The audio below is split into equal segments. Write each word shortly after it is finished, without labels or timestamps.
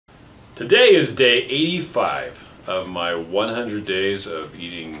Today is day 85 of my 100 days of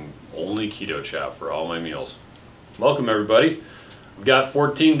eating only Keto Chow for all my meals. Welcome everybody. I've got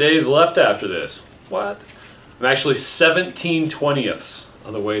 14 days left after this. What? I'm actually 17/20ths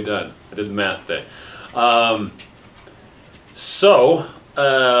on the way done. I did the math today.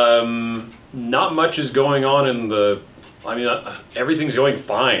 Not much is going on in the... everything's going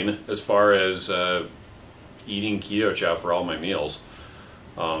fine as far as eating Keto Chow for all my meals.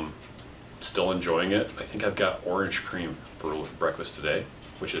 Still enjoying it. I think I've got orange cream for breakfast today,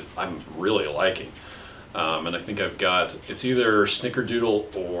 which I'm really liking. And I think I've got, it's either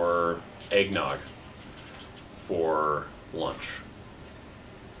snickerdoodle or eggnog for lunch.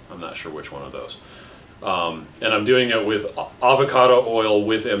 I'm not sure which one of those. And I'm doing it with avocado oil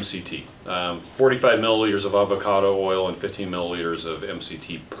with MCT. 45 milliliters of avocado oil and 15 milliliters of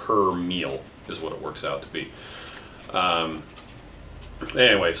MCT per meal is what it works out to be.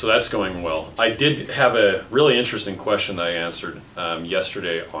 Anyway, so that's going well. I did have a really interesting question that I answered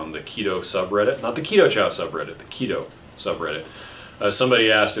yesterday on the Keto subreddit. Not the Keto Chow subreddit, the Keto subreddit.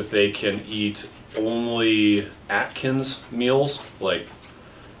 Somebody asked if they can eat only Atkins meals, like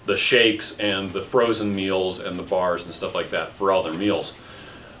the shakes and the frozen meals and the bars and stuff like that for all their meals.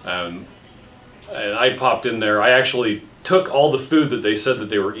 And I popped in there. I actually took all the food that they said that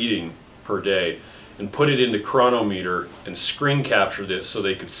they were eating per day and put it into Chronometer and screen captured it so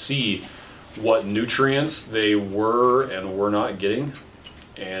they could see what nutrients they were and were not getting.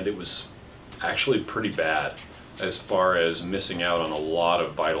 And it was actually pretty bad as far as missing out on a lot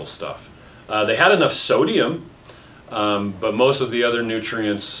of vital stuff. They had enough sodium, but most of the other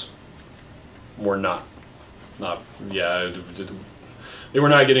nutrients were not. They were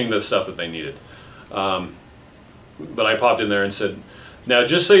not getting the stuff that they needed. But I popped in there and said, now,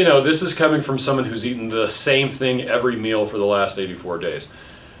 just so you know, this is coming from someone who's eaten the same thing every meal for the last 84 days.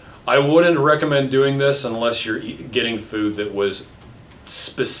 I wouldn't recommend doing this unless you're getting food that was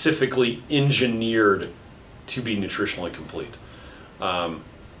specifically engineered to be nutritionally complete. And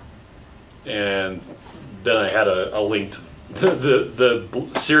then I had a link to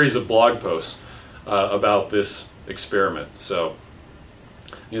the series of blog posts about this experiment. So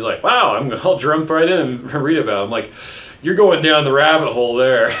he's like, wow, I'll jump right in and read about it. I'm like, you're going down the rabbit hole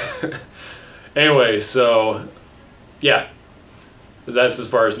there. Anyway, so yeah, that's as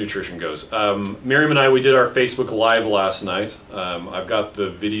far as nutrition goes. Miriam and I, we did our Facebook Live last night. I've got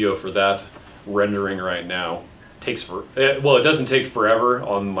the video for that rendering right now. Well, it doesn't take forever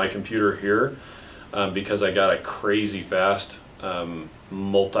on my computer here because I got a crazy fast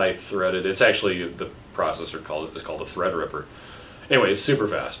multi-threaded. It's actually, the processor is called a Threadripper. Anyway, it's super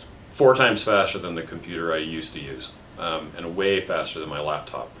fast. 4 times faster than the computer I used to use. And way faster than my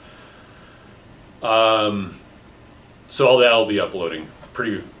laptop. So all that will be uploading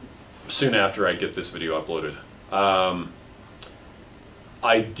pretty soon after I get this video uploaded.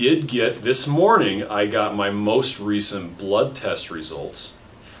 I did get, this morning, I got my most recent blood test results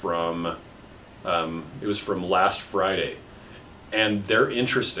from, it was from last Friday. And they're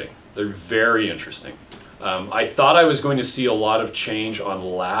interesting. They're very interesting. I thought I was going to see a lot of change on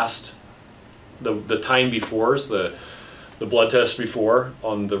the time befores, the blood test before,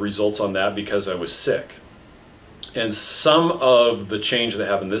 on the results on that because I was sick. And some of the change that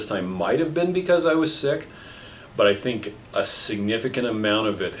happened this time might have been because I was sick, but I think a significant amount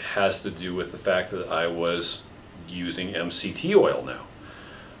of it has to do with the fact that I was using MCT oil now.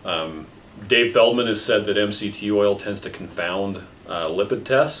 Dave Feldman has said that MCT oil tends to confound lipid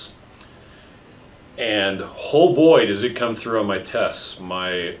tests. And oh boy, does it come through on my tests.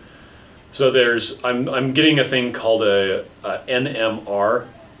 So I'm getting a thing called a NMR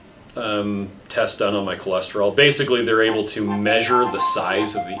test done on my cholesterol. Basically, they're able to measure the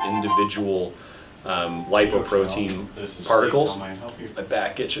size of the individual lipoprotein particles. My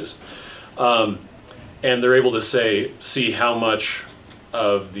back itches. And they're able to see how much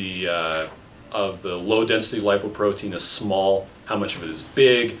of the low density lipoprotein is small, how much of it is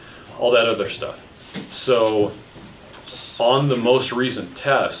big, all that other stuff. So on the most recent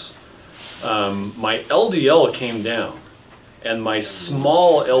tests, my LDL came down and my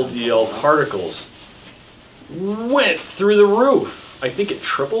small LDL particles went through the roof. I think it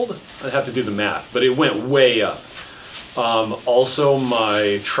tripled. I'd have to do the math, but it went way up. Also,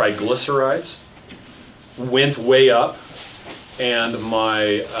 my triglycerides went way up, and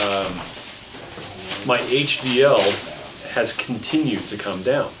my HDL has continued to come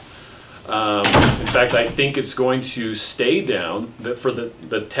down. In fact, I think it's going to stay down for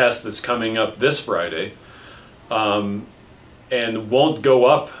the test that's coming up this Friday, and won't go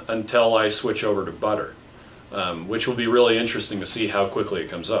up until I switch over to butter. which will be really interesting to see how quickly it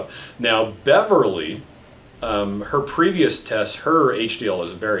comes up. Now, Beverly, her previous test, her HDL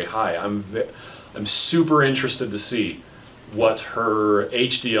is very high. I'm super interested to see what her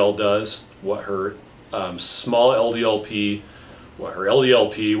HDL does, what her small LDLP, what her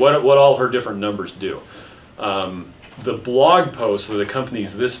LDLP, what all her different numbers do. The blog post that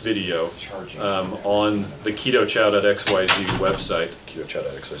accompanies this video on the ketochow.xyz website,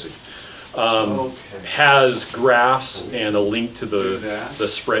 ketochow.xyz, has graphs and a link to the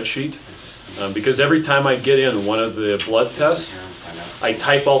spreadsheet. Because every time I get in one of the blood tests, I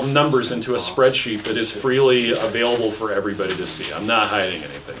type all the numbers into a spreadsheet that is freely available for everybody to see. I'm not hiding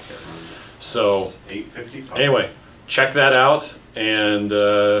anything here. So anyway, check that out, and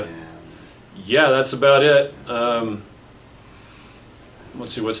yeah, that's about it.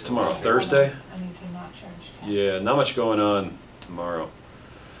 Let's see, what's tomorrow? Thursday? I need to not charge tax. Yeah, not much going on tomorrow.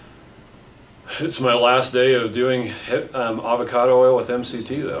 It's my last day of doing avocado oil with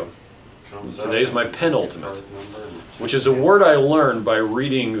MCT, though. Today's my penultimate, which is a word I learned by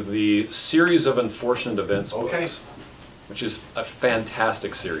reading the Series of Unfortunate Events books, which is a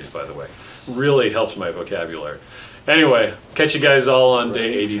fantastic series, by the way. Really helps my vocabulary. Anyway, catch you guys all on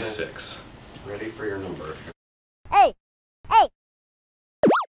day 86. Ready for your